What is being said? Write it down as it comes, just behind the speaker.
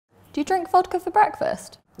Do you drink vodka for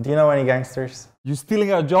breakfast? Do you know any gangsters? You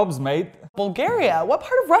stealing our jobs, mate. Bulgaria? What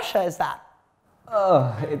part of Russia is that?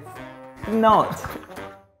 Oh, it's not.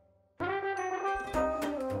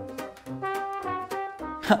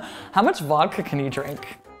 How much vodka can you drink?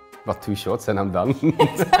 About 2 shots and I'm done.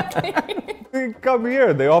 They come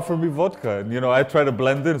here, they offer me vodka, and I try to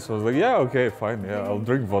blend in, so I was like, yeah, okay, fine, yeah, I'll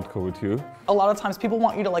drink vodka with you. A lot of times people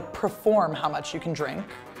want you to like perform how much you can drink,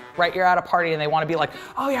 right? You're at a party and they want to be like,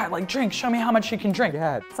 oh yeah, like drink, show me how much you can drink.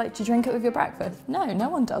 Yeah. It's like, do you drink it with your breakfast? No, no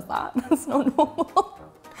one does that. That's not normal.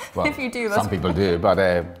 Well, if you do, that's some people do, but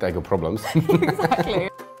they got problems. Exactly.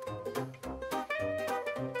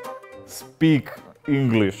 Speak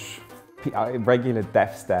English. Regular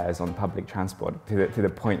death stares on public transport to the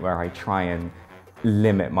point where I try and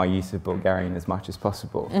limit my use of Bulgarian as much as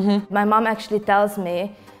possible. My mom actually tells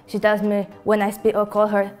me, when I speak or call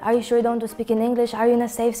her, are you sure you don't want to speak in English? Are you in a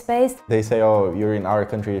safe space? They say, oh, you're in our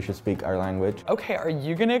country, you should speak our language. Okay, are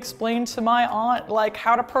you gonna explain to my aunt like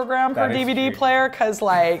how to program her That is DVD true. player? Cause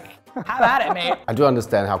like, have at it, mate. I do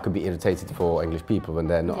understand how it could be irritated for English people when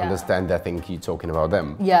they not understand they think you're talking about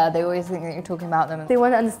them. Yeah, they always think that you're talking about them. If they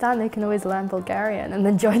want to understand, they can always learn Bulgarian and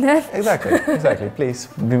then join us. Exactly, exactly. Please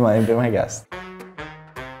be my guest.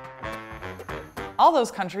 All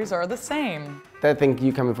those countries are the same. They think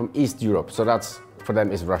you're coming from East Europe, so that's, for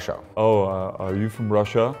them, is Russia. Oh, are you from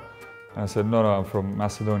Russia? And I said, no, I'm from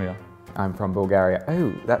Macedonia. I'm from Bulgaria.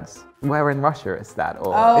 Oh, that's where in Russia is that?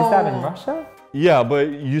 Or is that in Russia? Yeah, but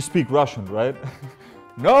you speak Russian, right?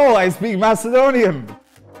 No, I speak Macedonian.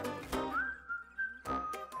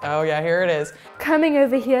 Oh yeah, here it is. Coming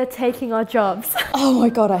over here, taking our jobs. Oh my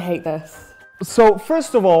God, I hate this. So,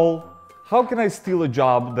 first of all, how can I steal a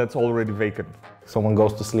job that's already vacant? Someone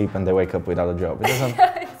goes to sleep and they wake up without a job. It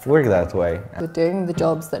doesn't work that way. We're doing the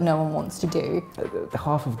jobs that no one wants to do.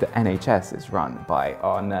 Half of the NHS is run by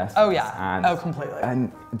our nurses. Oh yeah, completely.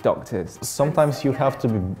 And doctors. Sometimes you have to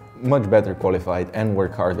be much better qualified and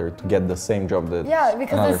work harder to get the same job that Yeah,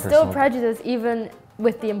 because another there's still person- prejudice even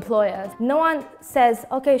with the employers. No one says,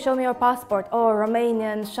 okay, show me your passport. Oh,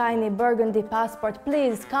 Romanian, shiny, burgundy passport.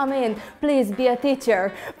 Please come in. Please be a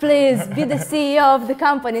teacher. Please be the CEO of the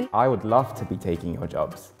company. I would love to be taking your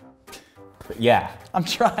jobs. But yeah, I'm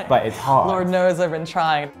trying. but it's hard. Lord knows I've been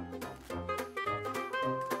trying.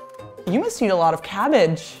 You must eat a lot of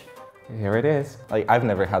cabbage. Here it is. Like, I've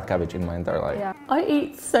never had cabbage in my entire life. Yeah. I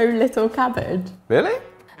eat so little cabbage. Really?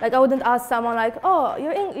 Like I wouldn't ask someone like, oh,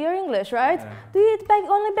 you're English, right? Do you eat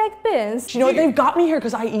only baked beans? Do you know what? They've got me here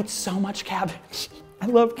because I eat so much cabbage. I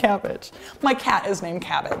love cabbage. My cat is named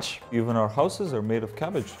Cabbage. Even our houses are made of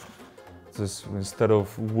cabbage. Just instead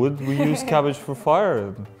of wood, we use cabbage for fire.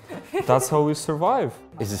 And that's how we survive.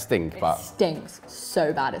 It's a stink, but Stinks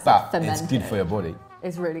so bad, it's like fermented. it's good for your body.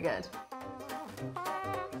 It's really good.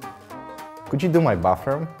 Could you do my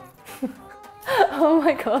bathroom? Oh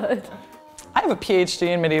my God. I have a PhD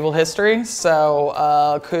in medieval history,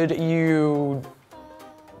 so could you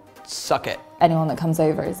suck it? Anyone that comes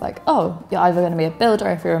over is like, oh, you're either going to be a builder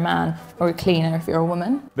if you're a man or a cleaner if you're a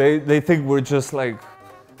woman. They think we're just like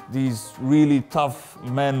these really tough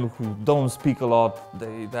men who don't speak a lot.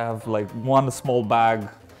 They have like one small bag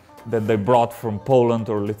that they brought from Poland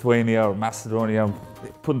or Lithuania or Macedonia.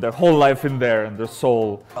 They put their whole life in there and their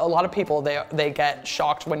soul. A lot of people, they get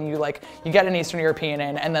shocked when you get an Eastern European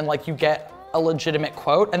in and then like you get a legitimate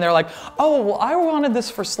quote and they're like, oh, well, I wanted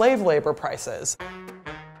this for slave labor prices.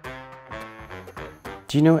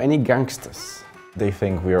 Do you know any gangsters? They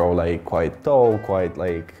think we're all like quite tall, quite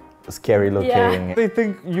like scary looking. Yeah. They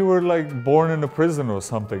think you were like born in a prison or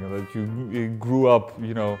something, that you grew up,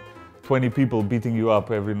 20 people beating you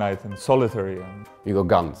up every night in solitary. And You got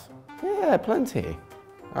guns? Yeah, plenty.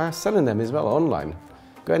 I'm selling them as well online.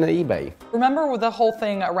 Going on eBay. Remember the whole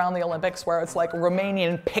thing around the Olympics where it's like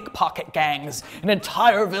Romanian pickpocket gangs? An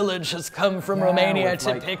entire village has come from Romania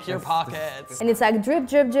to pick your pockets. And it's like drip,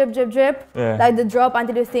 drip, drip, drip, drip. Yeah. Like the drop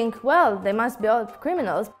until you think, well, they must be all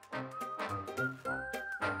criminals.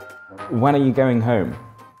 When are you going home?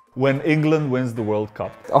 when England wins the World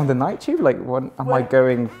Cup. On the night tube? Like, when am I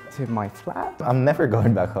going to my flat? I'm never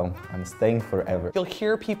going back home. I'm staying forever. You'll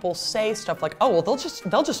hear people say stuff like, oh, well,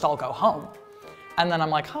 they'll just all go home. And then I'm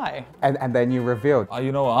like, hi. And then you revealed.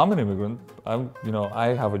 You know, I'm an immigrant. I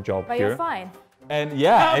have a job But here. you're fine. And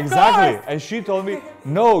yeah, exactly. And she told me,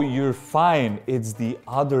 no, you're fine. It's the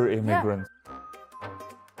other immigrants.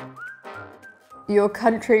 Your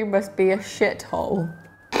country must be a shithole.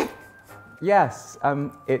 Yes,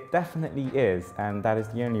 it definitely is, and that is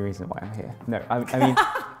the only reason why I'm here. No, I mean...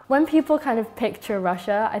 When people kind of picture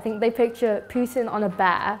Russia, I think they picture Putin on a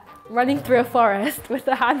bear running through a forest with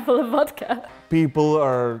a handful of vodka. People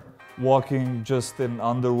are walking just in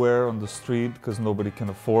underwear on the street because nobody can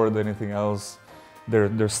afford anything else.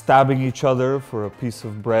 They're stabbing each other for a piece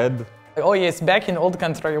of bread. Oh yes, back in old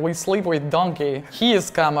country, we sleep with donkey. He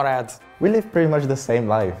is comrade. We live pretty much the same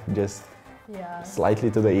life, just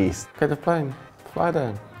slightly to the east. Get the plane, fly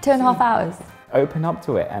there. 2.5 hours. Open up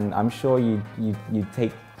to it, and I'm sure you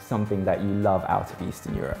take something that you love out of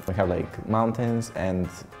Eastern Europe. We have like mountains and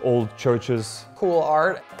Old churches. Cool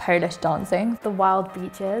art. Polish dancing. The wild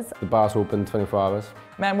beaches. The bar's open 24 hours.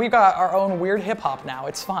 Man, we've got our own weird hip hop now.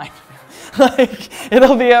 It's fine. Like,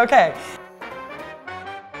 it'll be okay.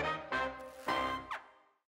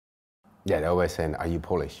 Yeah, they're always saying, are you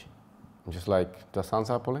Polish? I'm just like, does that sound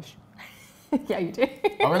so Polish? Yeah, you do.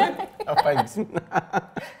 Oh really? Oh thanks.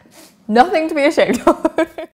 Nothing to be ashamed of.